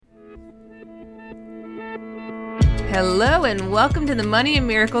Hello and welcome to the Money and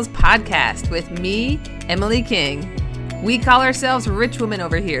Miracles podcast with me, Emily King. We call ourselves rich women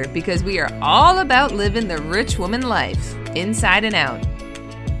over here because we are all about living the rich woman life, inside and out.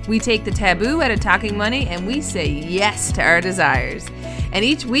 We take the taboo out of talking money and we say yes to our desires. And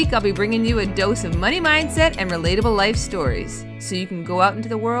each week I'll be bringing you a dose of money mindset and relatable life stories so you can go out into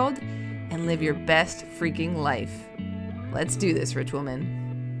the world and live your best freaking life. Let's do this, rich woman.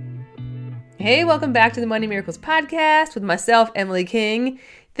 Hey, welcome back to the Money Miracles podcast with myself, Emily King.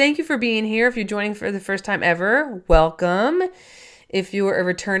 Thank you for being here. If you're joining for the first time ever, welcome. If you're a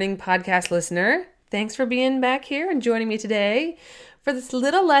returning podcast listener, thanks for being back here and joining me today for this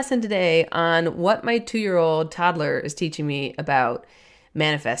little lesson today on what my 2-year-old toddler is teaching me about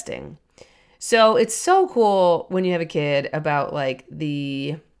manifesting. So it's so cool when you have a kid about like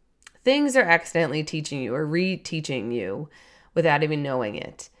the things they're accidentally teaching you or reteaching you without even knowing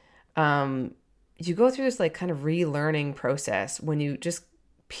it. You go through this like kind of relearning process when you just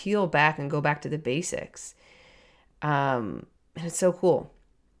peel back and go back to the basics. And it's so cool.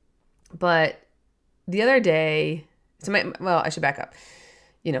 But the other day, I should back up.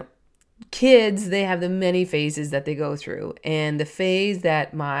 Kids, they have the many phases that they go through. And the phase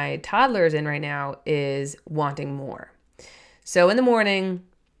that my toddler is in right now is wanting more. So in the morning,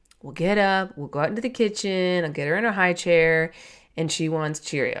 we'll get up, we'll go out into the kitchen, I'll get her in her high chair, and she wants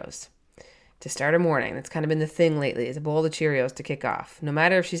Cheerios to start her morning. That's kind of been the thing lately, is a bowl of Cheerios to kick off. No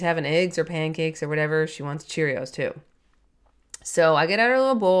matter if she's having eggs or pancakes or whatever, she wants Cheerios too. So I get out her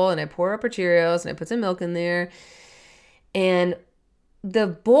little bowl and I pour up her Cheerios and I put some milk in there. And the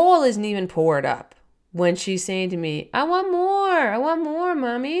bowl isn't even poured up when she's saying to me, I want more,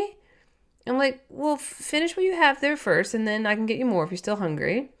 mommy. I'm like, well, finish what you have there first and then I can get you more if you're still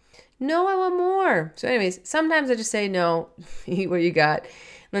hungry. No, I want more. So anyways, sometimes I just say, no, eat what you got.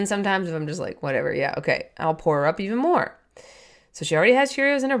 And then sometimes if I'm just like, whatever, yeah, okay, I'll pour her up even more. So she already has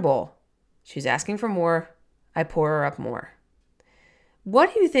Cheerios in her bowl. She's asking for more. I pour her up more.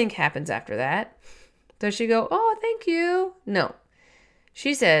 What do you think happens after that? Does she go, oh, thank you? No.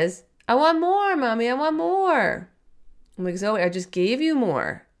 She says, I want more, mommy, I want more. I'm like, Zoe, I just gave you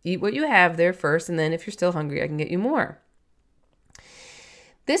more. Eat what you have there first, and then if you're still hungry, I can get you more.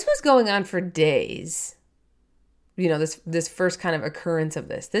 This was going on for days. This first kind of occurrence of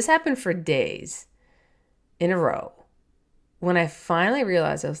this. This happened for days in a row. When I finally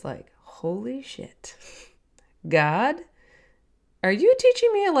realized, I was like, holy shit. God, are you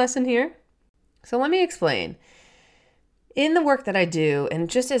teaching me a lesson here? So let me explain. In the work that I do, and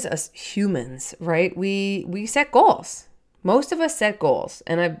just as us humans, right, we set goals. Most of us set goals.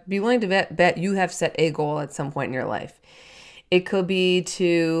 And I'd be willing to bet you have set a goal at some point in your life. It could be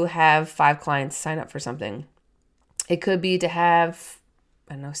to have 5 clients sign up for something. It could be to have,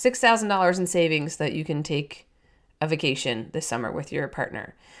 $6,000 in savings that you can take a vacation this summer with your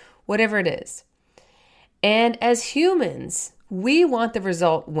partner. Whatever it is. And as humans, we want the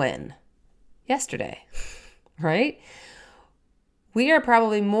result when? Yesterday, right? We are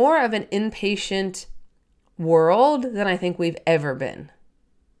probably more of an impatient world than I think we've ever been.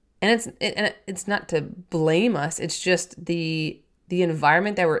 And it's not to blame us. It's just the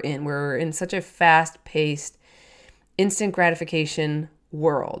environment that we're in. We're in such a fast-paced, instant gratification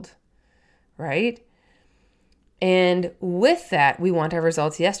world, right? And with that, we want our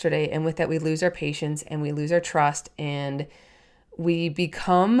results yesterday. And with that, we lose our patience and we lose our trust. And we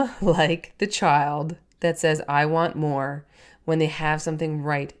become like the child that says, I want more, when they have something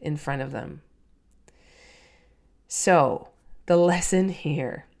right in front of them. So the lesson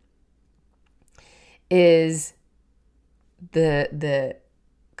here is the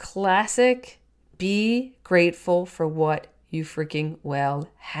classic, be grateful for what you freaking well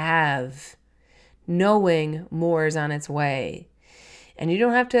have. Knowing more is on its way. And you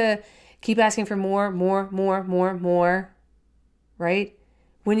don't have to keep asking for more, right?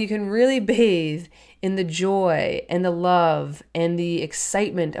 When you can really bathe in the joy and the love and the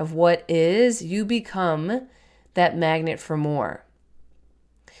excitement of what is, you become that magnet for more.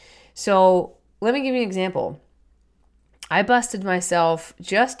 So let me give you an example. I busted myself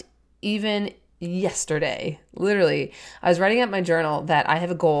just even yesterday. Literally, I was writing out my journal that I have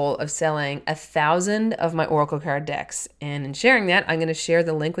a goal of selling 1,000 of my Oracle card decks. And in sharing that, I'm going to share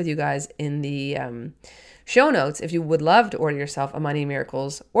the link with you guys in the show notes if you would love to order yourself a Money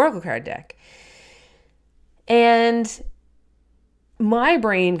Miracles Oracle card deck. And my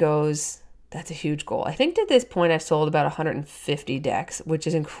brain goes, that's a huge goal. I think at this point I've sold about 150 decks, which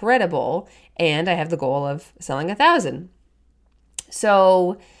is incredible. And I have the goal of selling 1,000.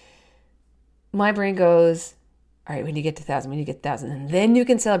 So my brain goes, all right, when you get to 1,000, when you get to 1,000, and then you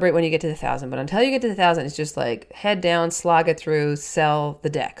can celebrate when you get to the 1,000. But until you get to the 1,000, it's just like head down, slog it through, sell the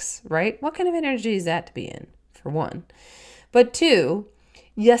decks, right? What kind of energy is that to be in, for one? But two,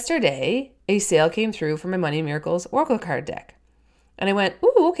 yesterday, a sale came through for my Money Miracles Oracle card deck. And I went,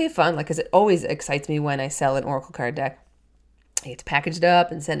 ooh, okay, fun. Like, because it always excites me when I sell an Oracle card deck. I get to package it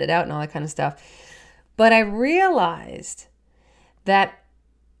up and send it out and all that kind of stuff. But I realized that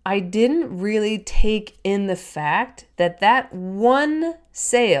I didn't really take in the fact that that one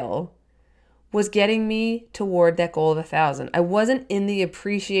sale was getting me toward that goal of 1,000. I wasn't in the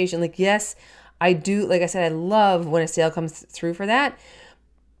appreciation. Like, yes, I do. Like I said, I love when a sale comes through for that.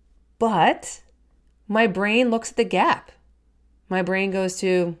 But my brain looks at the gap. My brain goes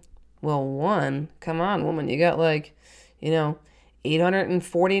to, well, one, come on, woman, you got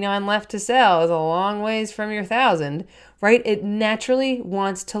 849 left to sell is a long ways from your 1,000, right? It naturally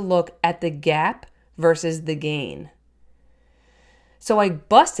wants to look at the gap versus the gain. So I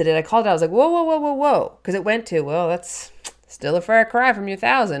busted it. I called it out. I was like, whoa, whoa, whoa, whoa, whoa. Because it went to, well, that's still a far cry from your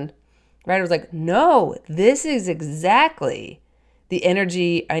 1,000, right? I was like, no, this is exactly the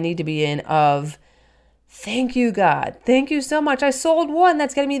energy I need to be in of, thank you, God. Thank you so much. I sold one.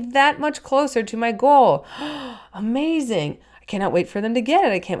 That's getting me that much closer to my goal. Amazing. I cannot wait for them to get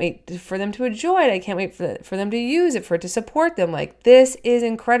it. I can't wait for them to enjoy it. I can't wait for them to use it, for it to support them. Like, this is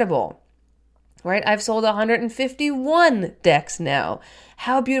incredible, right? I've sold 151 decks now.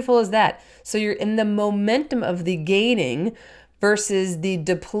 How beautiful is that? So you're in the momentum of the gaining versus the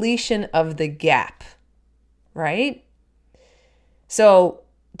depletion of the gap, right? So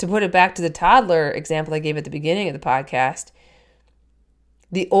to put it back to the toddler example I gave at the beginning of the podcast,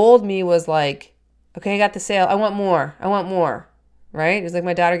 the old me was like, okay, I got the sale. I want more. I want more, right? It was like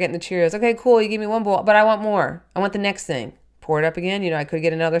my daughter getting the Cheerios. Okay, cool. You gave me one bowl, but I want more. I want the next thing. Pour it up again. I could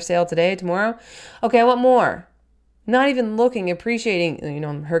get another sale today, tomorrow. Okay, I want more. Not even looking, appreciating,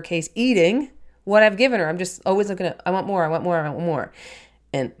 in her case, eating what I've given her. I'm just always looking at, I want more, I want more, I want more.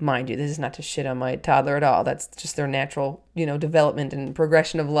 And mind you, this is not to shit on my toddler at all. That's just their natural, development and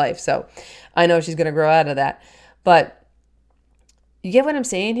progression of life. So I know she's going to grow out of that. But you get what I'm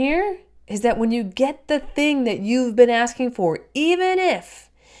saying here? Is that when you get the thing that you've been asking for, even if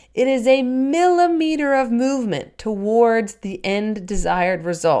it is a millimeter of movement towards the end desired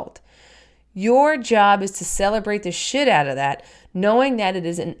result, your job is to celebrate the shit out of that, knowing that it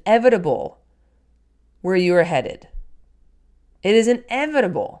is inevitable where you are headed. It is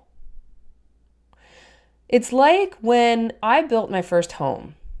inevitable. It's like when I built my first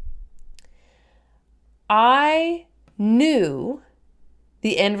home. I knew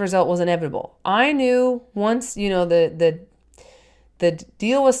the end result was inevitable. I knew once, the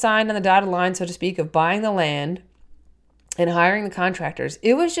deal was signed on the dotted line, so to speak, of buying the land and hiring the contractors.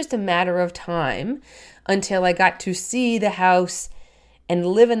 It was just a matter of time until I got to see the house and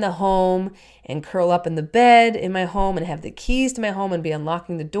live in the home and curl up in the bed in my home and have the keys to my home and be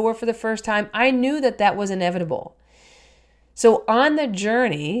unlocking the door for the first time. I knew that that was inevitable. So on the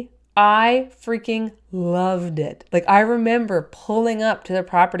journey, I freaking loved it. Like, I remember pulling up to the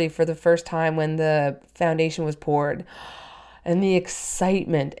property for the first time when the foundation was poured, and the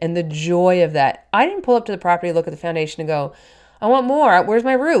excitement and the joy of that. I didn't pull up to the property, look at the foundation and go, I want more. Where's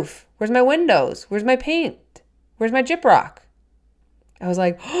my roof? Where's my windows? Where's my paint? Where's my gyprock? I was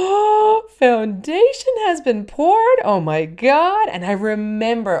like, oh, foundation has been poured. Oh my God. And I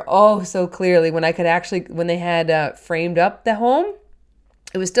remember so clearly when they had framed up the home.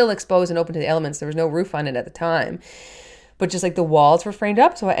 It was still exposed and open to the elements. There was no roof on it at the time, but just like the walls were framed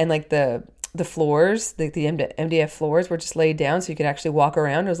up. And like the floors, the MDF floors were just laid down so you could actually walk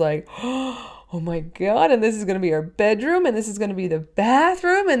around. I was like, oh my God. And this is going to be our bedroom, and this is going to be the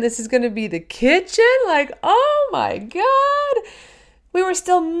bathroom, and this is going to be the kitchen. Like, oh my God. We were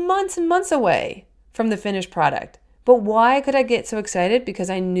still months and months away from the finished product. But why could I get so excited? Because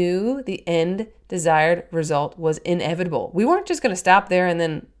I knew the end desired result was inevitable. We weren't just going to stop there and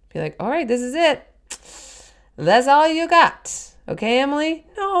then be like, all right, this is it. That's all you got. Okay, Emily?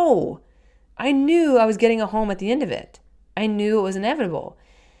 No. I knew I was getting a home at the end of it. I knew it was inevitable.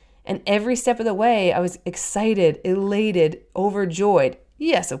 And every step of the way, I was excited, elated, overjoyed.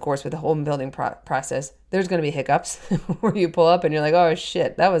 Yes, of course, with the home building process, there's going to be hiccups where you pull up and you're like, oh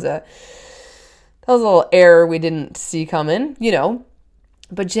shit, that was a little error we didn't see coming,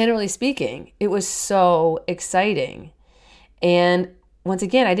 But generally speaking, it was so exciting. And once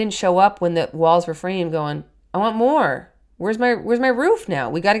again, I didn't show up when the walls were framed going, I want more. Where's my roof now?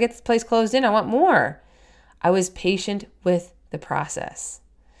 We got to get this place closed in. I want more. I was patient with the process.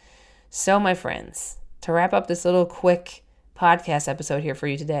 So my friends, to wrap up this little quick podcast episode here for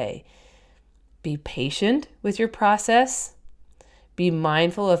you today, Be patient with your process. Be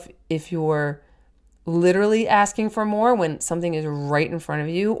mindful of if you're literally asking for more when something is right in front of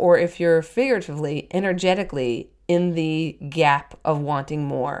you, or if you're figuratively, energetically in the gap of wanting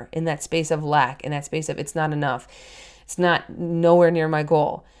more, in that space of lack, in that space of it's not enough. It's not nowhere near my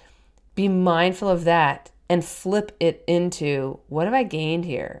goal. Be mindful of that and flip it into, what have I gained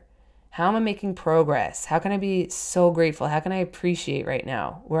here? How am I making progress? How can I be so grateful? How can I appreciate right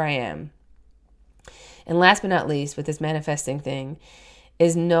now where I am? And last but not least, with this manifesting thing,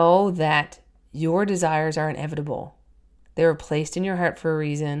 is know that your desires are inevitable. They were placed in your heart for a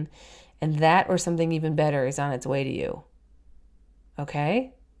reason, and that or something even better is on its way to you.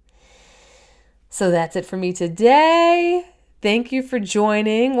 Okay? So that's it for me today. Thank you for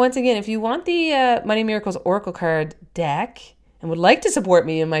joining. Once again, if you want the Money Miracles Oracle card deck and would like to support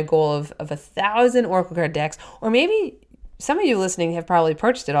me in my goal of 1,000 Oracle card decks, or maybe some of you listening have probably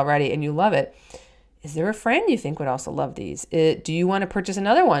purchased it already and you love it, is there a friend you think would also love these? Do you want to purchase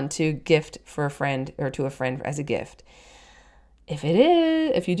another one to gift for a friend or to a friend as a gift? If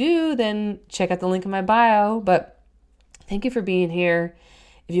you do, then check out the link in my bio. But thank you for being here.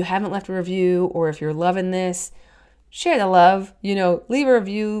 If you haven't left a review, or if you're loving this, share the love. Leave a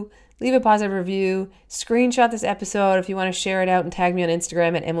review, leave a positive review, screenshot this episode if you want to share it out, and tag me on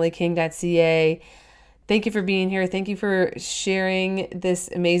Instagram at emilyking.ca. Thank you for being here. Thank you for sharing this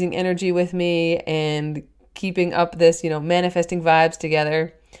amazing energy with me and keeping up this, manifesting vibes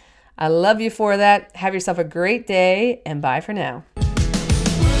together. I love you for that. Have yourself a great day, and bye for now.